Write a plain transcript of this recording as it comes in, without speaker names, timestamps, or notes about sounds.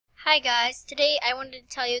Hi guys, today I wanted to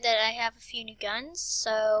tell you that I have a few new guns.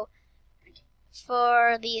 So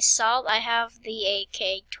for the assault I have the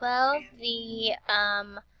AK-12, the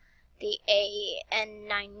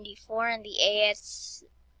AN-94 and the AS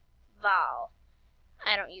Val.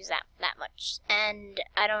 I don't use that much. And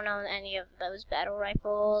I don't own any of those battle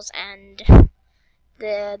rifles, and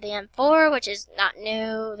the M4, which is not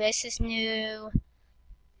new. This is new.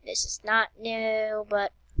 This is not new,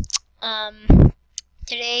 but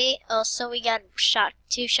today also we got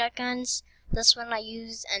two shotguns. This one I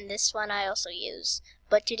use and this one I also use.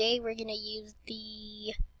 But today we're gonna use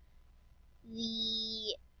we're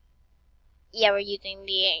using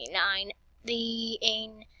the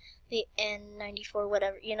N94,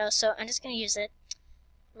 whatever, so I'm just gonna use it.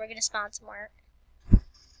 We're gonna spawn somewhere.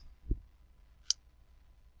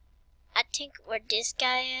 I think where this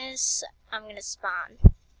guy is, I'm gonna spawn.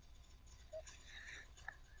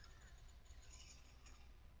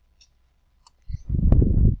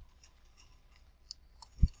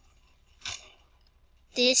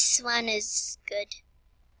 This one is good.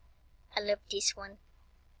 I love this one.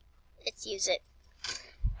 Let's use it.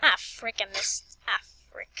 Ah, frick, I missed. Ah,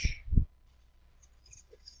 frick.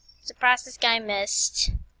 Surprised this guy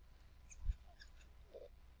missed.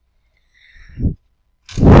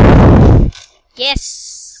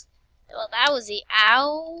 Yes! Well, that was the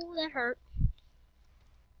ow, that hurt.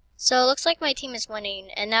 So it looks like my team is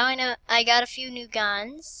winning, and now I know I got a few new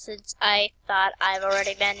guns since I thought I've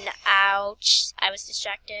already been. Ouch! I was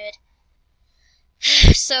distracted.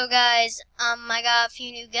 So guys, I got a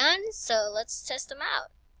few new guns, so let's test them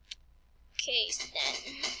out. Okay, so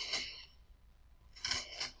then.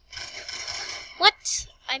 What?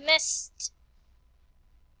 I missed.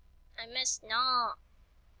 No.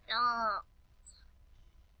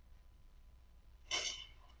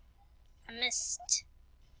 I missed.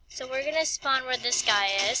 So we're gonna spawn where this guy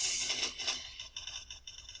is.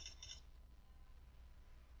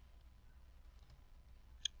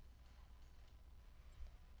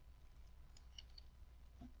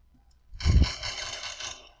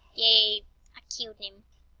 Yay, I killed him.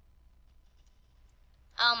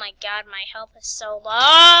 Oh my god, my health is so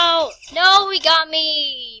low! No, he got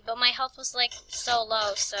me! But my health was like so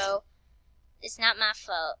low, so it's not my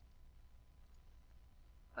fault.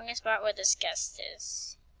 We're gonna start where this guest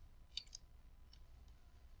is.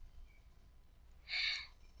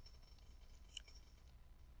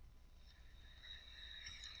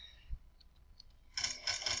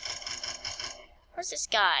 Where's this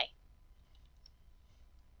guy?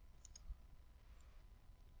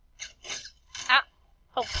 Ah!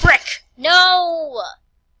 Oh, frick! No!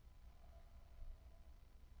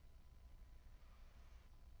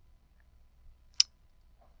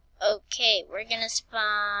 Okay, we're gonna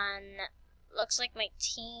spawn. Looks like my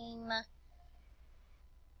team.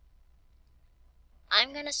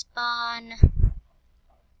 I'm gonna spawn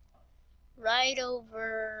right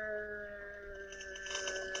over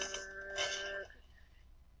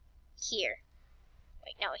here.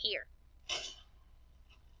 Wait, no, here.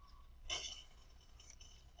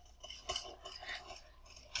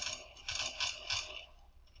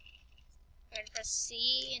 I'm gonna press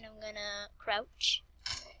C and I'm gonna crouch.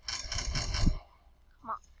 Come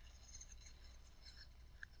on.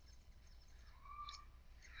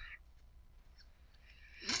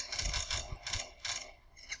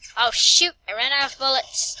 Oh shoot, I ran out of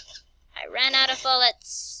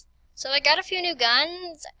bullets. So I got a few new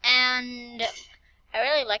guns, and I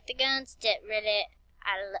really like the guns. They're really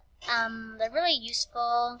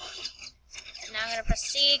useful. Now I'm gonna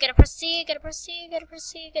proceed.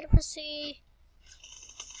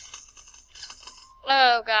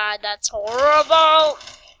 Oh god, that's horrible.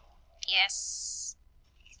 Yes.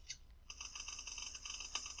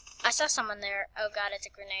 I saw someone there. Oh god, it's a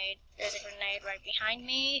grenade. There's a grenade right behind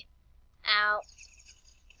me. Ow.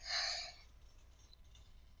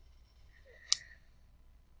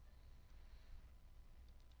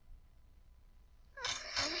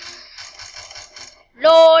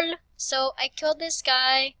 LOL! So I killed this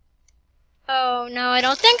guy. Oh no, I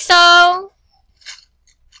don't think so!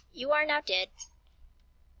 You are now dead.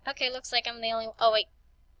 Okay, looks like I'm the only one. Oh wait,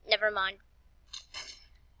 never mind.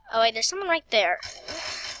 Oh wait, there's someone right there.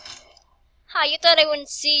 Ha, you thought I wouldn't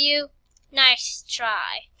see you? Nice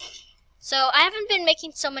try. So I haven't been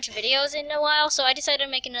making so much videos in a while, so I decided to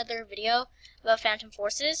make another video about Phantom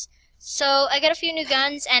Forces. So I got a few new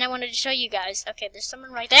guns, and I wanted to show you guys. Okay, there's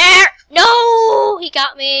someone right there. No, he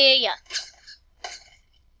got me.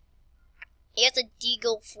 He has a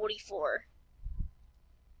Deagle 44.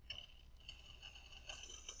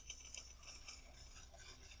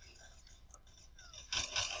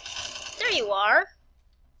 There you are.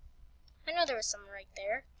 there was someone right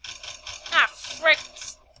there. Ah, frick!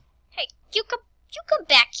 Hey, you come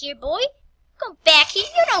back here, boy. Come back here.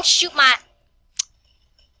 You don't shoot my...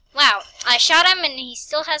 Wow, I shot him and he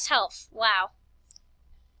still has health. Wow.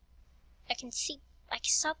 I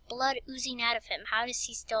saw blood oozing out of him. How is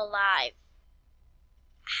he still alive?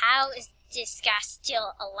 How is this guy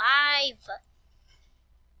still alive?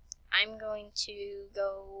 I'm going to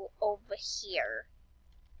go over here.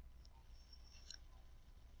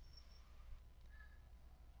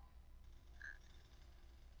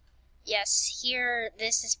 Yes, here,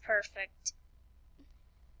 this is perfect.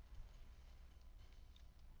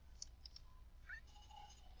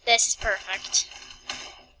 This is perfect.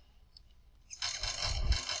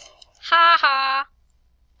 Ha ha.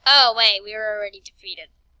 Oh, wait, we were already defeated.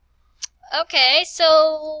 Okay,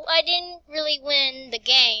 so I didn't really win the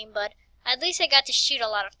game, but at least I got to shoot a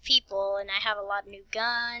lot of people, and I have a lot of new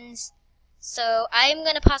guns. So I'm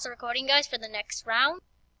gonna pause the recording, guys, for the next round.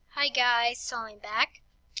 Hi guys, so I'm back.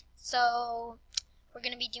 So we're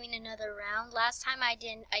gonna be doing another round. Last time I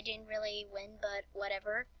didn't really win, but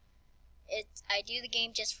whatever. I do the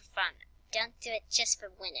game just for fun. Don't do it just for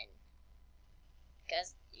winning.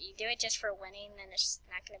 Because you do it just for winning, then it's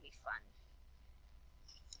not gonna be fun.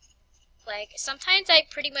 Like, sometimes I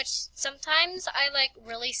like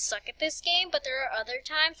really suck at this game, but there are other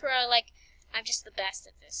times where I'm just the best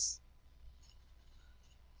at this.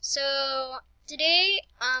 So today,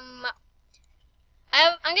 I'm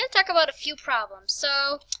gonna talk about a few problems.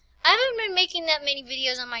 So I haven't been making that many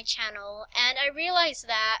videos on my channel, and I realized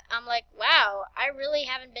that I'm like, wow, I really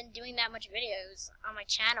haven't been doing that much videos on my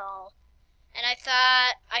channel. And I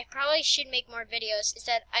thought I probably should make more videos. Is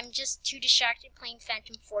that I'm just too distracted playing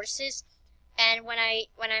Phantom Forces, and when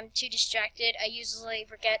I'm too distracted, I usually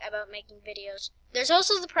forget about making videos. There's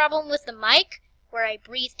also the problem with the mic where I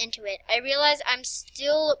breathe into it. I realize I'm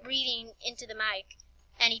still breathing into the mic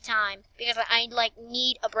anytime because I like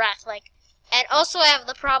need a breath. And also I have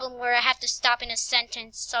the problem where I have to stop in a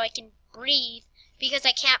sentence so I can breathe because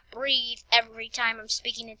I can't breathe every time I'm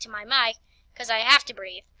speaking into my mic. Because I have to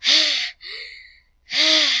breathe.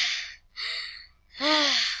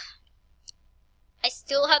 I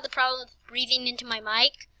still have the problem with breathing into my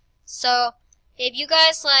mic. So, if you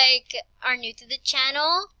guys are new to the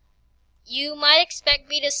channel, you might expect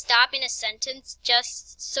me to stop in a sentence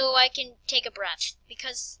just so I can take a breath.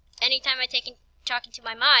 Because anytime talking to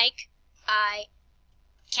my mic, I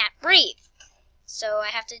can't breathe. So I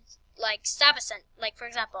have to stop a sentence. For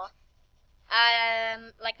example,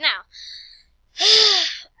 like now.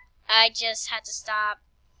 I just had to stop.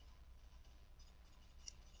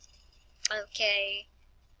 Okay.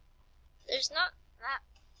 There's not that.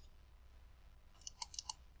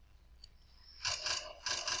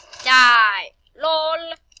 Die!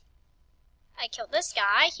 LOL! I killed this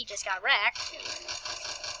guy. He just got wrecked.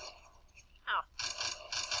 Oh.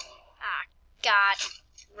 Ah, God.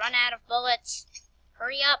 Run out of bullets.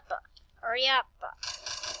 Hurry up. Hurry up.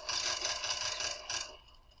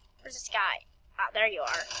 Where's this guy? Ah, there you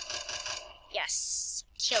are. Yes,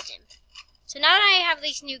 killed him. So now that I have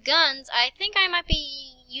these new guns, I think I might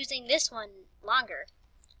be using this one longer.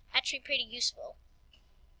 Actually pretty useful.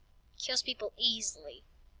 Kills people easily.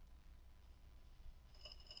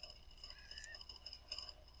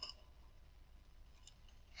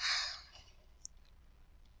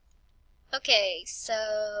 Okay, so...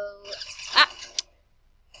 Ah!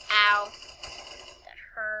 Ow. That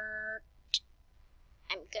hurt.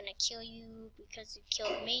 I'm gonna kill you because you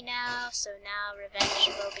killed me now, so now revenge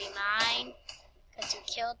will be mine. Because you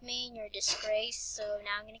killed me and you're a disgrace, so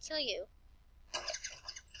now I'm gonna kill you.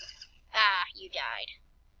 Ah, you died.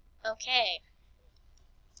 Okay.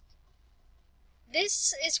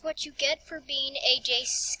 This is what you get for being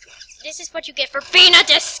This is what you get for being a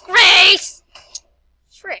disgrace!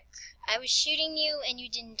 Frick. I was shooting you and you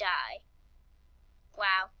didn't die.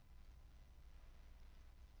 Wow.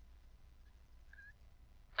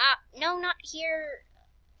 No, not here.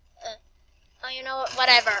 Oh, you know what?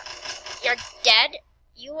 Whatever. You're dead?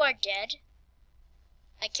 You are dead.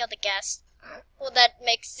 I killed a guest. Well, that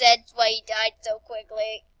makes sense why he died so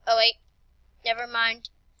quickly. Oh, wait. Never mind.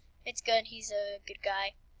 It's good. He's a good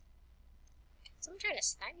guy. Is someone trying to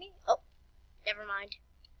snipe me? Oh, never mind.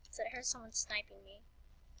 So I heard someone sniping me.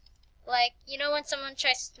 You know when someone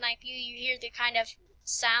tries to snipe you, you hear the kind of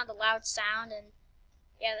sound, the loud sound, and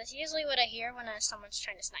yeah, that's usually what I hear when someone's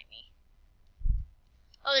trying to snipe me.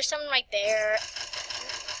 Oh, there's someone right there.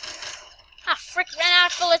 Ah, frick, ran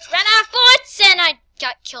out of bullets, and I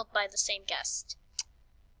got killed by the same guest.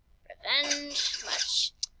 Revenge,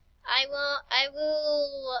 much. I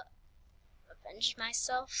will avenge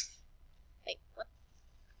myself. Wait, what?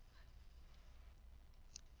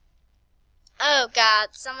 Oh god,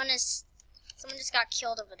 someone just got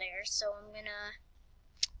killed over there, so I'm gonna...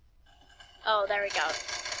 Oh, there we go.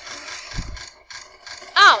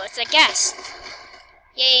 Oh, it's a guest.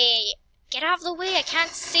 Yay. Get out of the way, I can't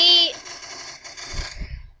see.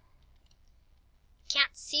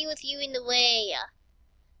 Can't see with you in the way.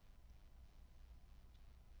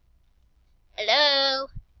 Hello?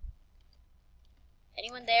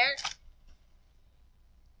 Anyone there?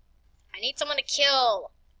 I need someone to kill.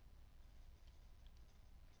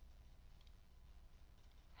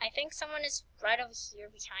 I think someone is right over here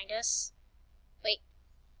behind us. Wait,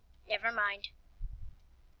 never mind.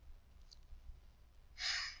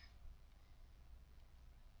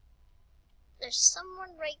 There's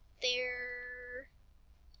someone right there.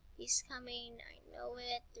 He's coming, I know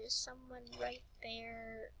it. There's someone right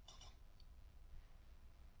there.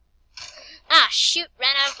 Ah, shoot,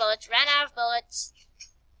 ran out of bullets.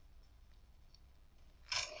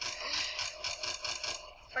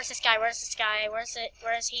 Where's this guy? Where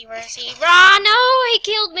is he? Ah, no! He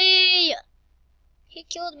killed me! He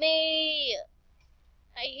killed me!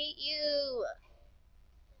 I hate you!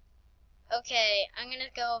 Okay, I'm gonna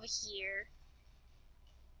go over here.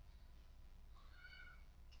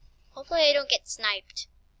 Hopefully I don't get sniped.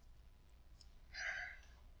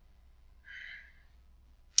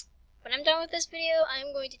 When I'm done with this video,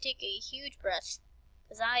 I'm going to take a huge breath.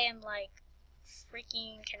 Because I am like,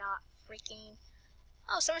 cannot freaking...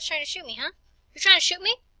 Oh, someone's trying to shoot me, huh? You're trying to shoot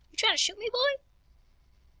me? You trying to shoot me, boy?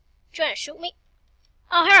 You trying to shoot me?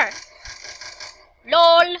 Oh, her!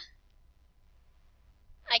 LOL!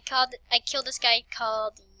 I killed this guy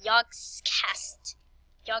called Yogscast.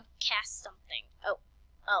 Yogcast something.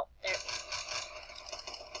 Oh, there.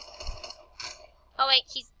 Oh wait,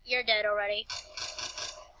 you're dead already.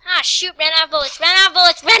 Ah, shoot, ran out of bullets!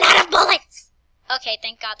 Okay,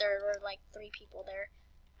 thank God there were like 3 people there.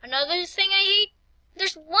 Another thing I hate,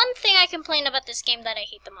 there's one thing I complain about this game that I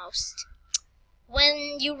hate the most.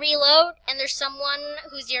 When you reload and there's someone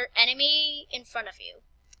who's your enemy in front of you.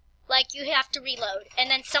 Like, you have to reload, and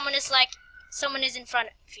then someone is in front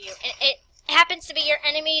of you. And it happens to be your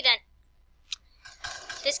enemy, then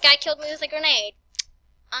this guy killed me with a grenade.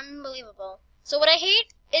 Unbelievable. So what I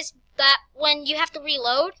hate is that when you have to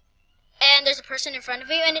reload, and there's a person in front of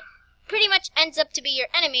you, and it pretty much ends up to be your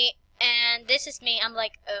enemy, and this is me, I'm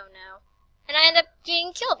like, oh no. And I end up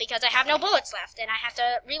getting killed because I have no bullets left, and I have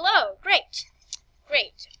to reload. Great.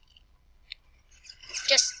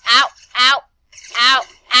 Just, ow. Ow,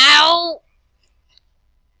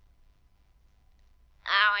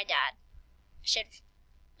 I died. Should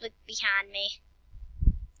look behind me.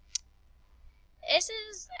 This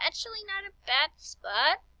is actually not a bad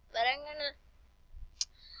spot, but I'm gonna...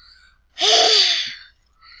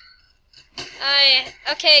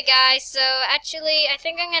 Okay guys, so actually I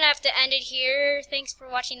think I'm gonna have to end it here. Thanks for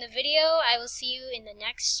watching the video. I will see you in the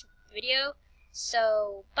next video.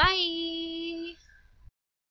 So, bye!